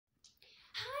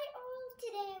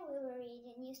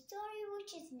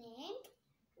which is named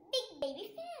Big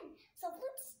Baby Fan. So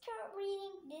let's start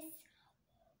reading this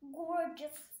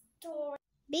gorgeous story.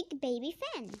 Big Baby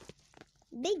Fan.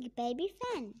 Big Baby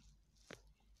Fan.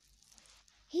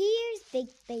 Here's Big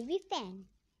Baby Fan.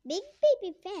 Big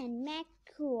Baby Fan met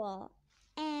cool.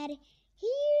 And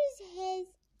here's his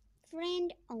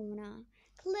friend Ona.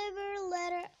 Clever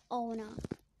little Ona.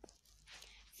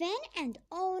 Fan and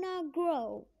Ona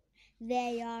grow.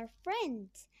 They are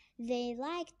friends. They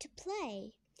like to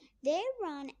play. They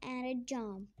run and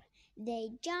jump. They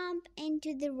jump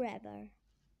into the river.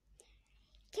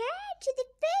 Catch the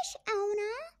fish,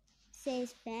 Ona,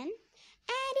 says Fan,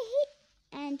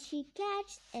 and she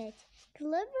catches it.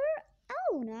 Clever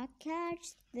Ona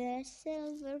catches the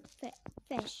silver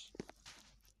fish.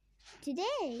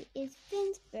 Today is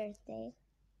Fan's birthday.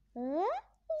 Look,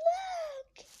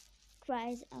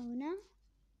 cries Ona.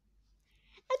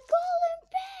 A golden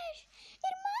fish!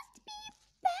 It must be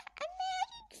a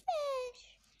magic fish!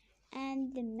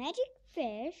 And the magic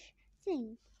fish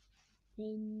sings.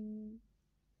 Then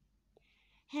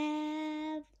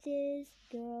have this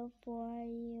girl for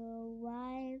your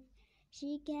wife.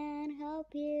 She can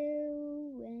help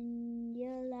you in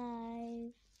your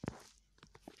life.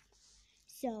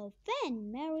 So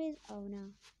Fan marries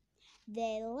Ona.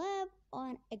 They live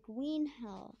on a green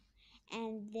hill,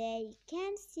 and they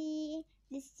can see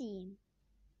the sea,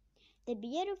 the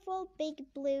beautiful big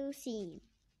blue sea.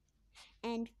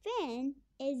 And Fan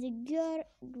is a good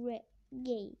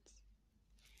gate.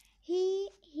 He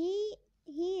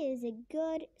is a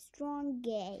good, strong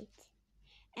gate.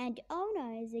 And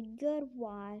Ona is a good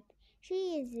wife.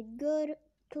 She is a good,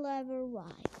 clever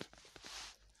wife.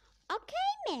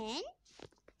 Okay, man,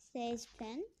 says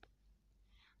Fan.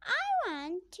 I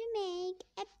want to make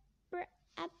a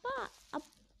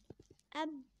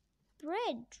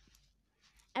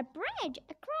bridge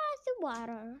across the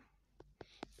water.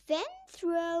 Fan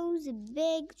throws a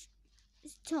big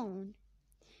stone.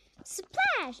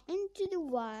 Splash into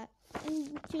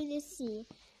the sea,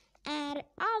 and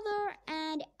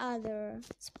other.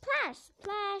 Splash,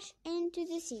 splash into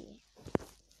the sea.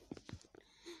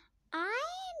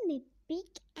 I'm big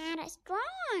and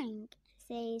strong,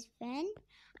 says Fan.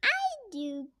 I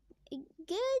do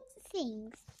good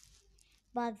things.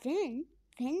 But then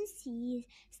Fan sees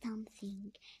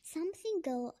something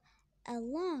go a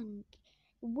long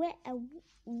way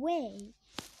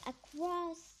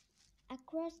across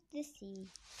the sea,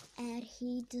 and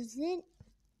he doesn't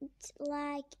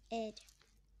like it.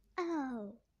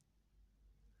 Oh,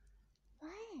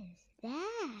 what is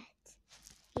that?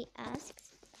 He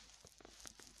asks.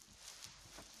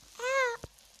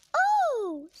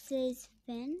 Oh, says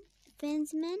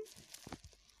Fan's man.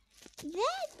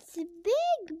 That's a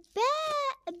big bad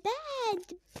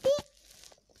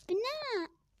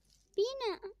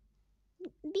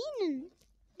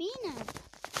Beena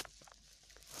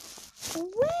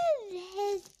with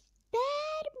his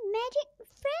bad magic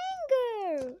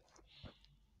finger.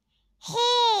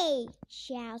 Hey,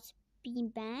 shouts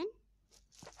Beanban.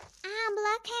 I'm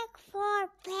looking for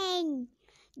Fan.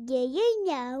 Do you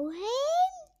know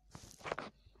him?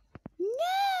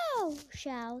 No,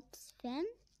 shouts Fan.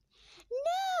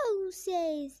 No,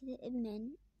 says his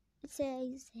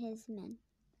man.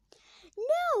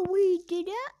 No, we do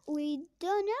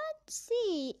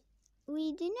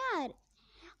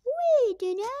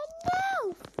not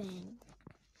know, Fan.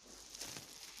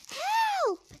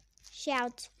 Help!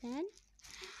 Shouts Fan.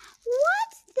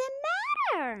 What's the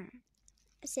matter?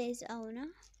 Says Ona.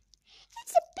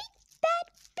 It's a big bad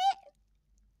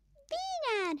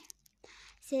Beanad,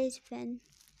 says Fan.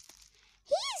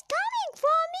 He's coming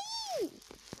for me!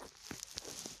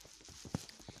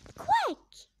 Quick,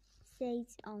 says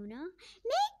Ona.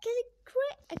 Make a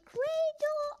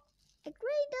cradle, make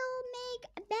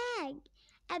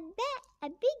a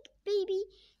big baby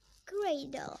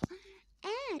cradle,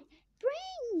 and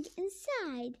bring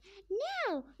inside.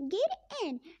 Now get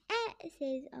in,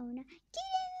 says Ona.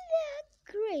 Get in the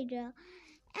cradle,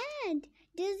 and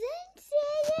doesn't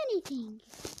say anything.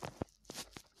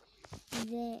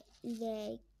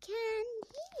 They can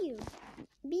hear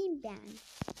Beanban.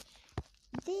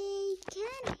 They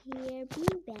can hear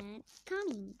Beanban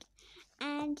coming,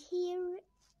 and here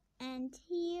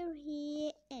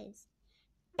he is.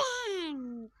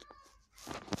 Bang!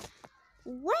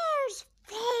 Where's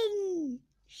Fan?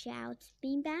 Shouts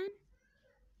Beanban.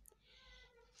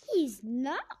 He's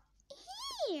not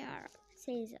here,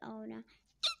 says Ona.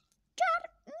 It's just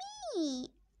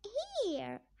me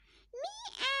here. Me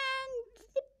and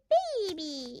the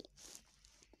baby.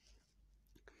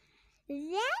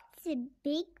 That's a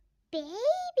big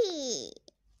baby,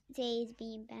 says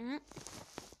Beanban.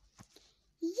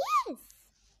 Yes,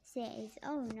 says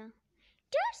Ona,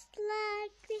 just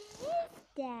like his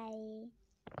daddy.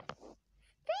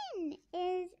 Finn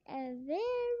is a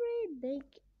very big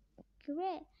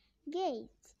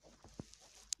gate,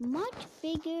 much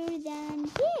bigger than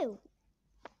you.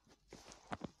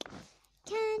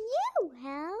 Can you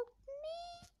help me?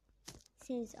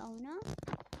 Says Ona.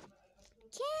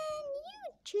 Can you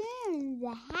turn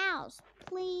the house,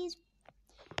 please?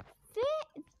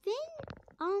 Finn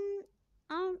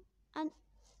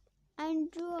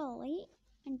Androli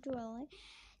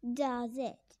does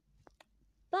it,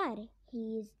 but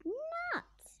he's not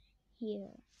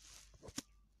here.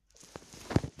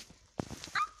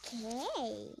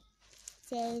 Okay,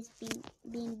 says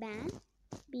Bean Man,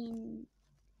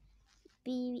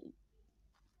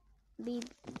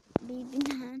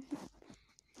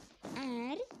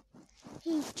 and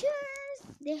he turns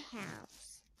the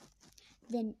house.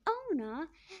 Then Ona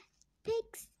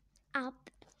picks up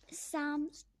some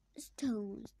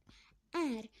stones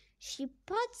and she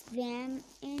puts them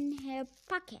in her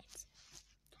pocket.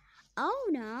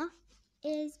 Ona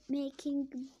is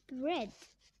making bread.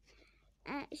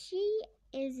 She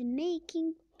is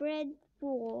making bread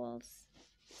rolls.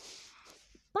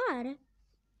 But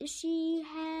she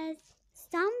has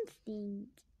something.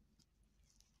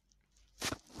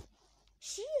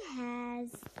 She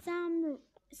has some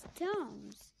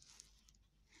stones.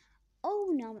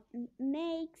 Ona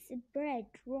makes bread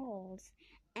rolls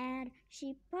and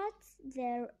she puts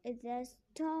the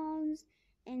stones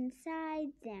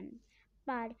inside them.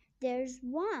 But there's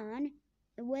one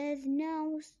with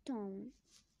no stone.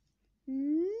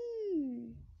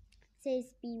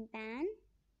 Says Bean Man.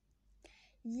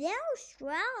 Those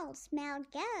rolls smell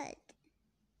good.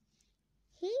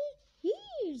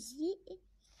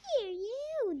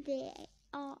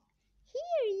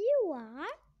 Here you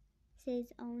are,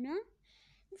 says Ona.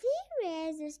 There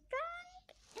is a stone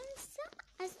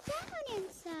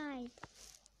inside.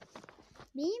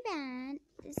 Bean Man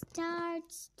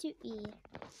starts to eat.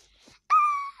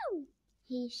 Ow!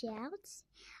 He shouts.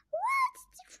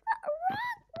 What's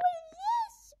wrong with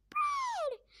this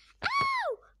bread? Ow!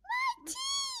 My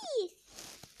teeth!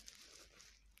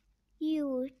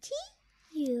 Your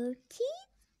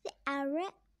teeth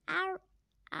aren't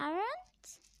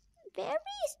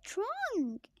very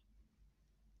strong,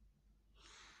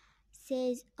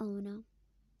 says Ona.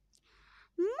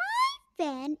 My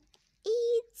fan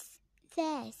eats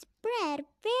this bread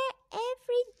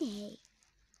every day.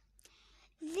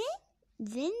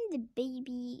 Then the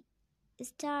baby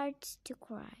starts to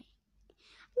cry.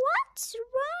 What's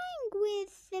wrong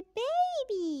with the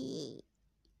baby?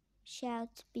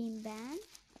 Shouts Bean Man.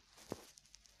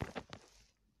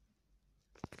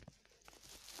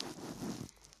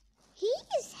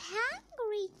 He's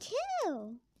hungry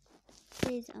too,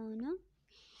 says Ona.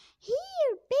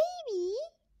 Here, baby,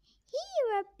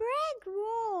 here a bread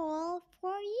roll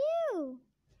for you.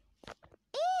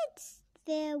 It's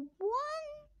the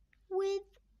one with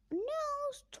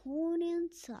no stone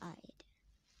inside.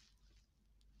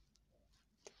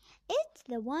 It's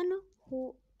the one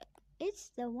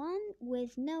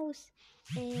with no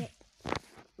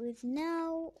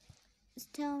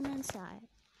stone inside.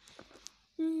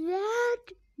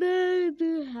 That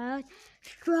baby has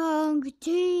strong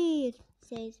teeth,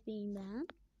 says Bean Man.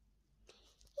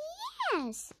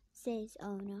 Yes, says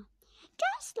Ona.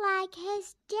 Just like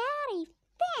his daddy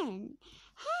Finn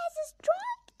has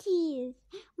strong teeth,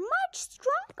 much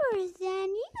stronger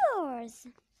than yours.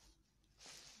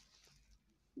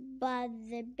 But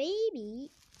the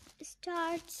baby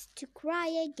starts to cry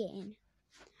again.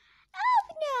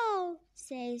 Oh no,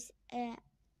 says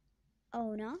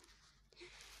Ona.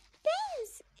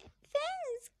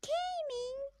 Finn's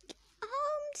coming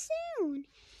home soon.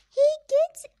 He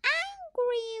gets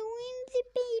angry when the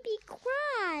baby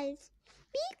cries.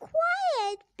 Be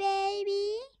quiet,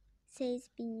 baby, says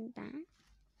Bean Man.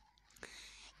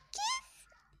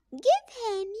 Give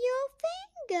him your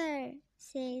finger,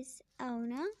 says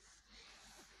Ona.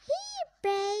 Here,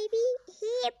 baby.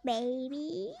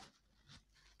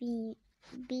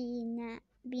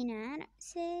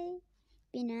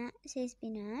 Says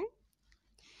Binar.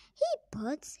 He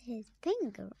puts his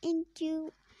finger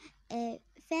into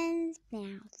Finn's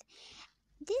mouth.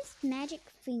 This magic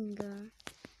finger.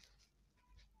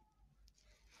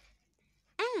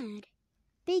 And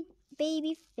big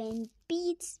baby Finn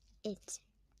beats it.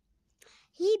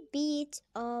 He beats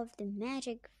off the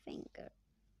magic finger.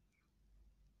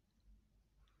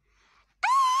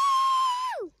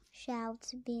 Ow!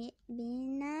 Shouts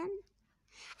Bean Man.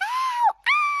 Ow!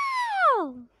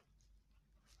 Ow!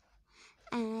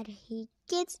 And he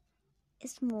gets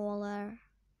smaller.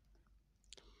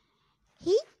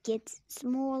 He gets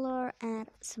smaller and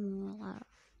smaller.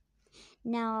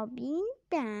 Now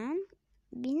Binan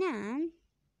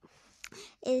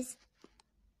is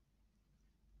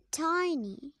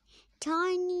tiny,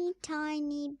 tiny,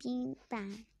 tiny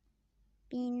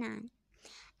Binan.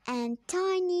 And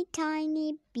tiny,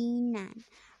 tiny Binan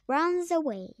runs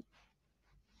away.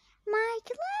 My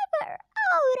clever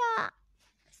Oda,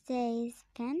 says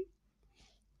Pen.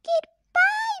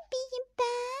 Goodbye,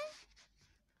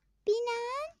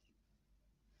 Binan,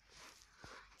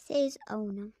 says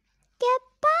Ona.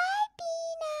 Goodbye,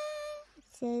 Binan,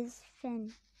 says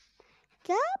Fen.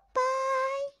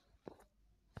 Goodbye.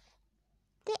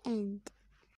 The end.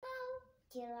 Well,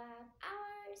 you love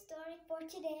our story for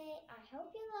today. I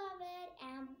hope you love it,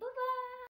 and bye.